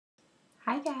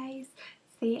Hi guys,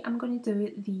 today I'm going to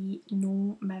do the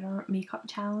no mirror makeup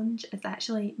challenge. It's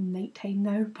actually night time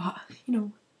now, but you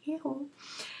know, hey ho.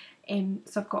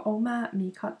 So I've got all my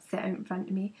makeup set out in front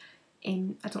of me.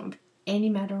 I don't have any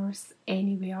mirrors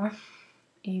anywhere.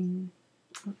 I'll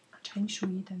try and show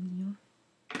you down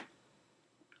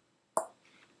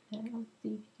here. Let's see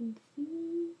if you can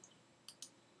see.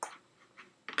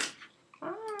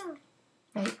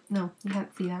 Right, no, you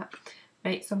can't see that.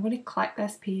 Right, so I'm going to click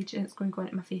this page and it's going to go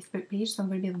into my Facebook page. So I'm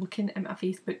going to be looking at my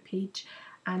Facebook page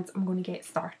and I'm going to get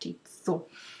started. So,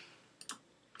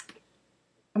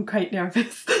 I'm quite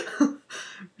nervous.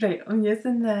 Right, I'm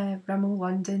using the Rimmel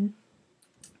London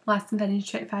Last and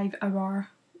Finish 25 Hour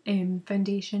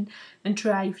foundation in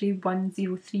True Ivory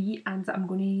 103, and I'm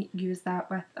going to use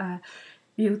that with a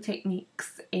Real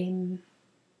Techniques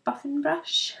buffing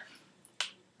brush. I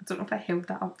don't know if I held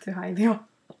that up too high there.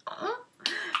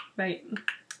 Right,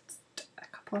 just a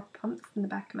couple of pumps in the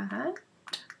back of my hand.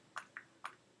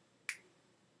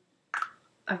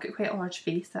 I've got quite a large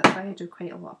face, that's why I do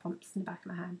quite a lot of pumps in the back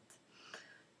of my hand.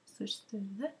 So just do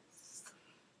this.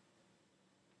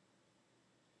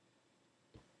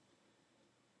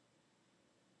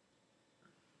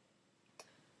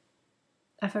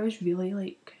 If I was really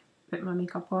like putting my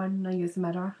makeup on and I use a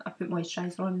mirror, I put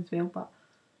moisturiser on as well, but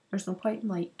there's no point in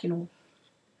like, you know,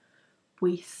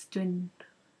 wasting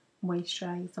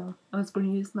moisturiser. I was going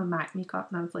to use my MAC makeup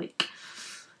and I was like,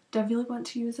 do I really want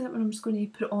to use it when I'm just going to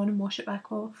put it on and wash it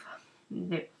back off?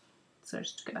 No. So I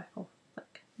just took it back off.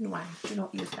 Like, no, I do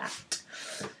not use that.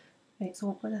 Right, so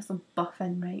hopefully this will buff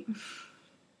in right.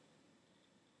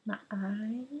 My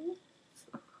eyes.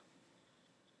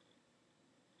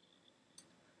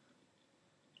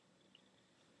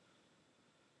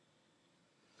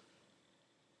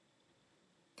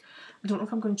 I don't know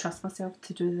if I'm going to trust myself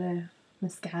to do the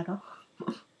mascara.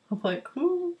 I'm like,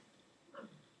 ooh.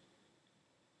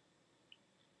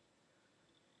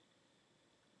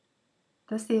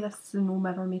 Did I say this is a no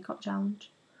mirror makeup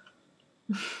challenge?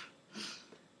 Just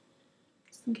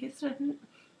in case I didn't.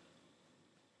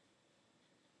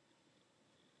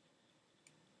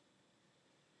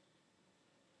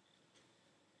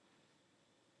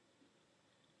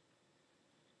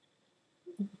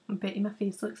 I bet you my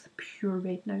face looks pure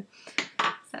red now.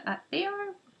 Set that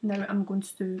there. Now I'm going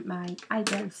to do my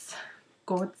eyebrows.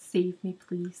 God save me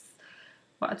please.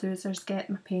 What I do is I just get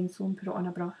my pencil and put it on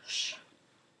a brush.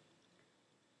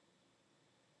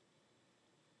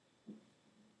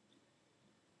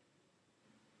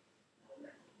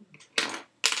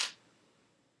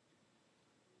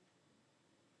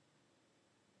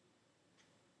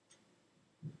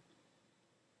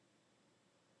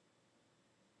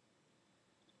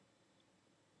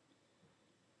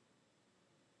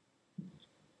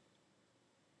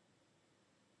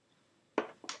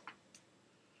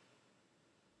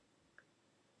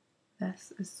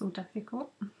 This is so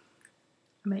difficult. I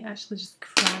might actually just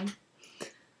cry.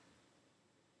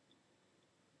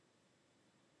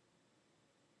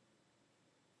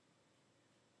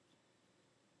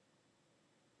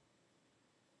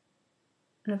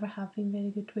 I never have been very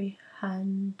good with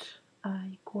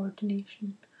hand-eye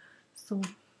coordination, so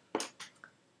I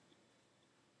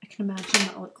can imagine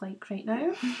what I look like right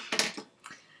now.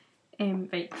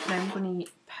 Right, now I'm going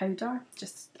to powder,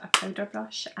 just a powder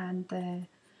brush and the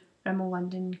Rimmel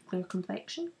London Clear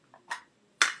Complexion.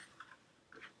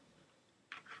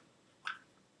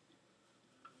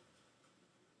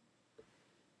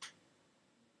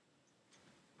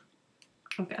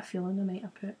 I've got a feeling I might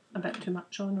have put a bit too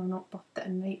much on or not buffed it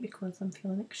in right because I'm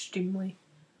feeling extremely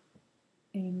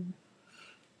a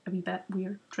wee bit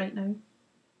weird right now.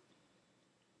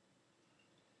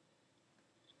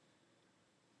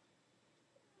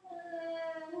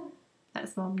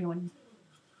 That's Mum yawning.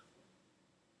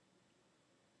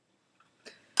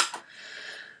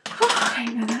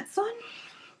 Right, now that's on.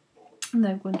 I'm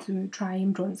now going to try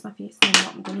and bronze my face.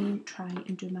 Now I'm going to try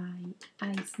and do my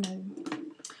eyes now.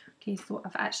 Okay, so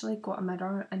I've actually got a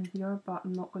mirror in here, but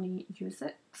I'm not going to use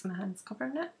it because my hand's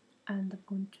covering it. And I'm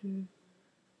going to...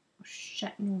 Oh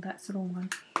shit, no, that's the wrong one.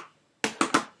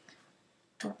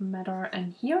 Got a mirror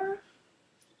in here.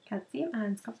 Can't see it, my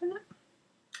hand's covering it.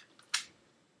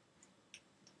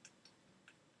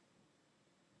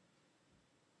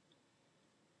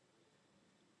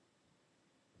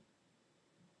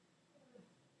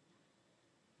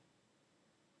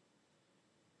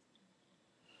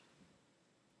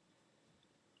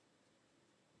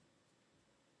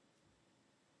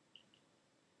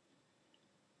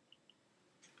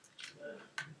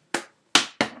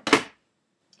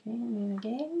 Okay, and then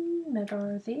again,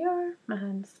 mirror there, my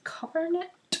hand's covering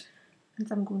it,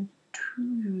 and I'm going to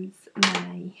use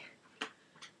my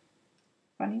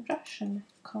bunny brush in this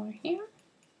colour here.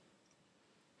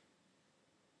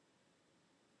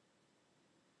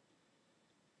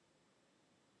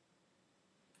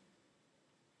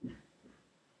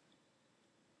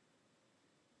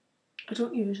 I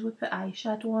don't usually put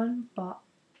eyeshadow on, but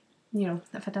you know,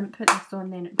 if I didn't put this on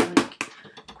then it'd be like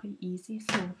quite easy,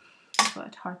 so I thought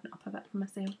I'd harden it up a bit for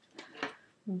myself.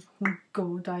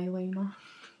 Gold eyeliner.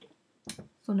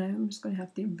 So now I'm just going to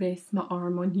have to rest my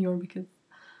arm on here because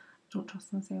I don't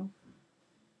trust myself.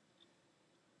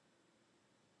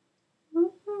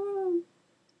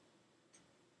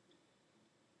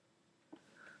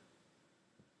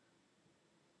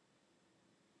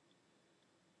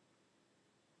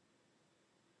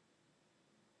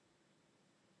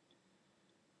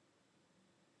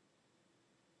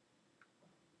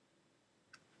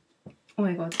 Oh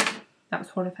my god, that was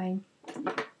horrifying.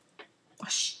 Oh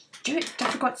shoot, I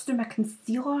forgot to do my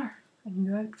concealer. I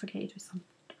knew I would forget to do something.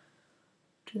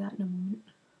 Do that in a moment.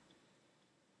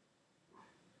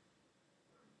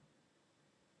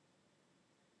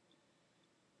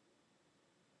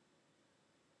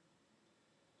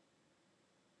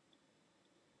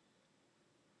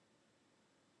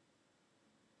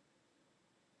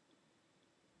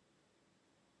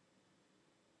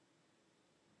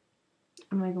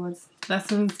 Oh my god, this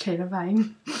one's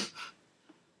terrifying.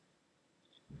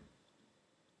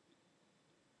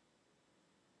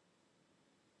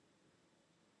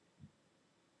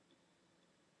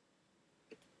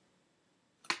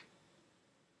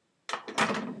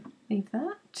 Like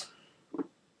that.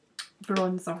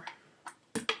 Bronzer.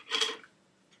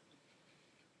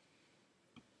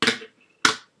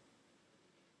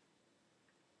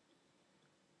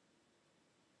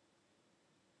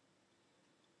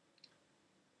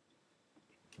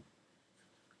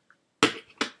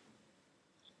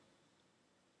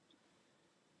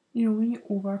 You know when you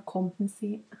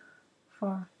overcompensate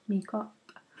for makeup?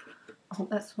 I hope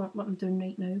that's what I'm doing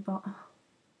right now, but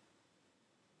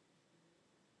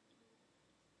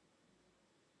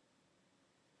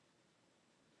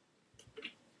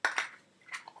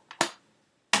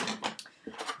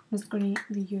I'm just going to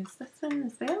reuse this one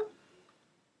as well.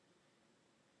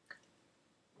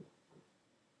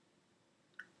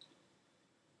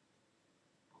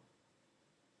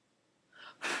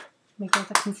 Oh my god,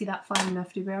 I can see that flying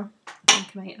everywhere. I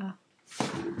think I might have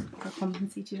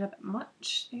overcompensated a bit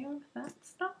much there with that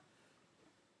stuff.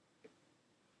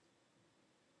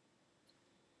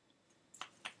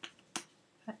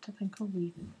 In fact, I think I'll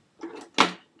leave the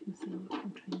concealer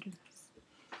and try and do this.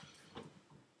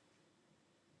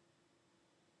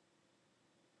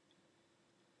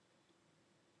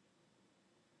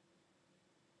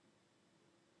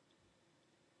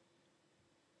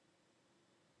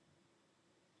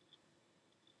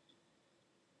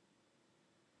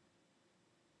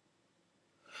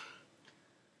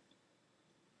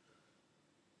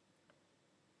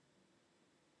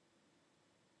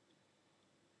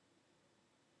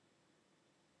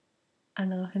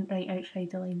 And I'll hint right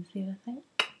outside the lines there, I think.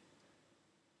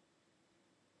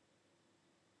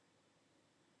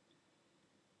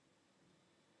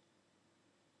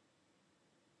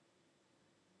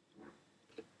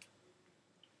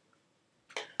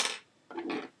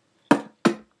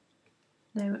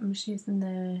 Now I'm just using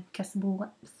the Kissable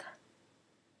Lips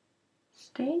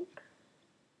stain.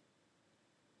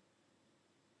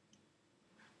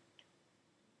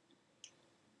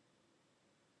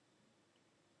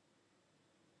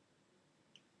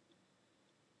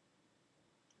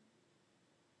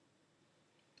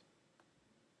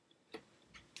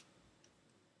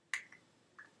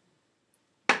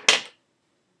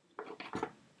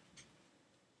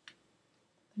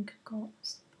 I think I've got a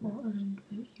spot around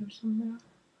about here somewhere.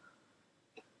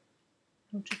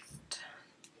 I'll just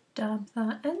dab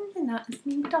that in and that is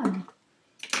me done.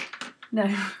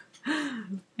 Now,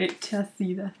 wait till I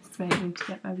see this. Right, I need to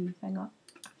get my wee thing up.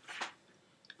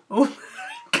 Oh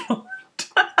my god.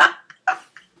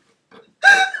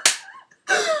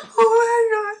 Oh my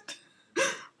god.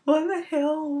 What the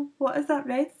hell? What is that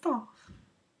red stuff?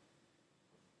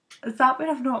 Is that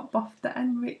where I've not buffed it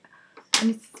in? Wait, I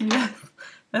need to see this.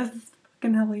 This is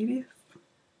fucking hilarious.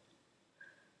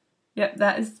 Yep,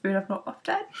 that is where I've not buffed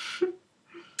it in.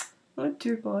 Oh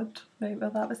dear god. Right,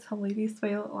 well that was hilarious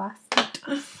while it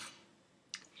lasted.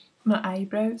 My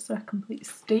eyebrows are a complete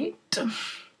state.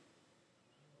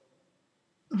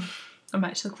 I'm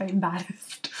actually quite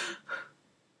embarrassed.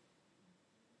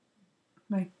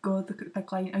 My god, look at the big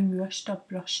line. I knew I should have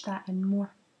brushed that in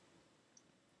more.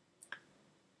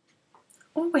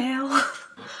 Oh well.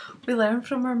 We learn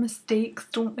from our mistakes,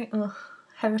 don't we? Ugh,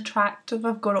 how attractive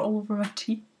I've got it all over my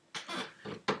teeth.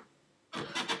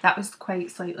 That was quite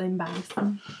slightly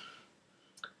embarrassing.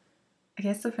 I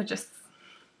guess if I just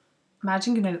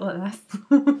imagine going out like this.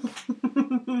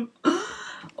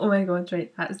 Oh my god,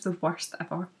 right, that is the worst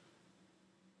ever.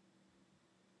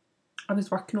 I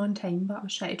was working on time, but I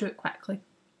was trying to do it quickly.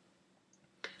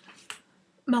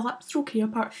 My lips are okay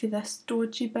apart from this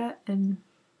dodgy bit and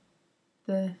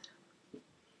the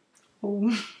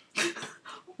whole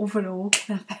overall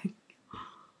kind of thing.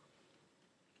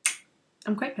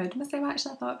 I'm quite proud of myself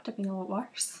actually. I thought it would have been a lot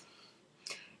worse.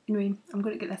 Anyway, I'm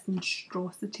going to get this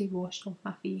monstrosity washed off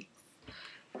my face.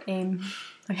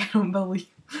 Like I don't believe.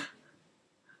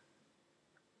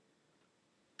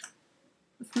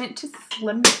 It's meant to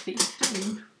slim your face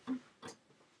down.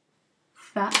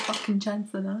 Fat fucking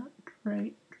chance of that.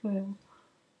 Right, well.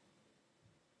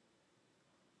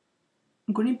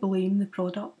 I'm going to blame the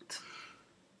product.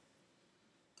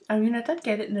 I mean, I did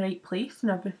get it in the right place and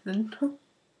everything.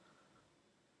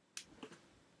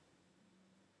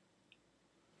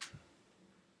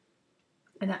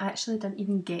 And I actually didn't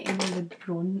even get any of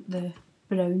the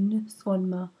brownness on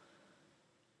my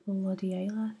bloody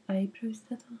eyebrows,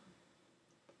 did I?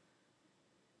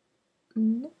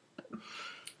 Nope.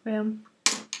 Well,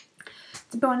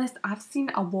 to be honest, I've seen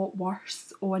a lot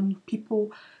worse on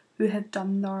people who have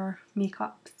done their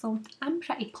makeup, so I'm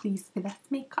pretty pleased with this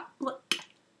makeup look.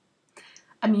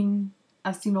 I mean,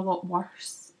 I've seen a lot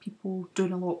worse, people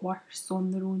doing a lot worse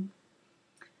on their own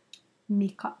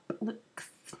makeup looks.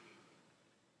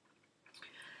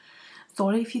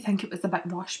 Sorry if you think it was a bit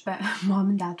rushed, but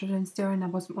Mum and Dad were downstairs and I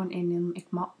wasn't wanting any of them to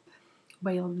come up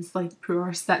while I was like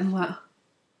poor sitting like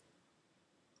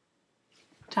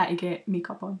trying to get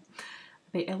makeup on. I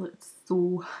bet it looked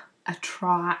so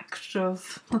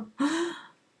attractive.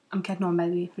 I'm kidding on, by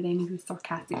the way, for any of you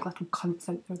sarcastic little cunts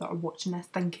out there that are watching this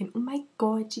thinking, oh my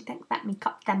god, she thinks that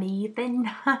makeup's amazing.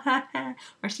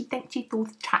 Or she thinks she's so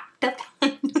attractive.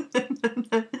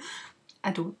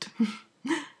 I don't.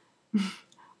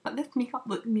 But this makeup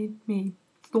look made me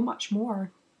so much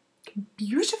more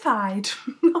beautified.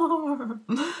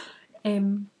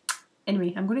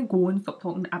 Anyway, I'm going to go and stop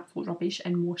talking absolute rubbish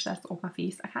and wash this off my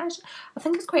face. I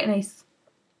think it's quite a nice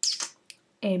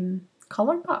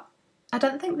colour, but I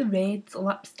didn't think the red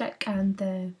lipstick and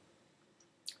the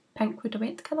pink would have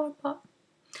went together, but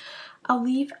I'll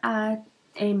leave all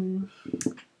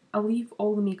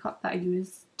the makeup that I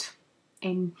used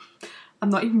in. I'm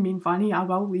not even being funny, I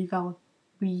will leave a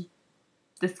wee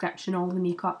description of all the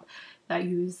makeup that I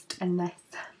used in this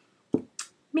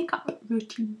makeup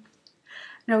routine.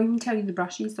 And I'll even tell you the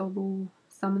brushes, although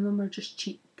some of them are just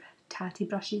cheap tatty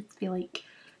brushes for like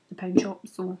the pound shop,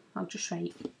 so I'll just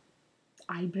write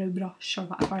eyebrow brush or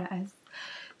whatever it is.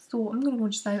 So I'm going to go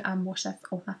just now and wash this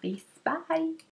off my face. Bye!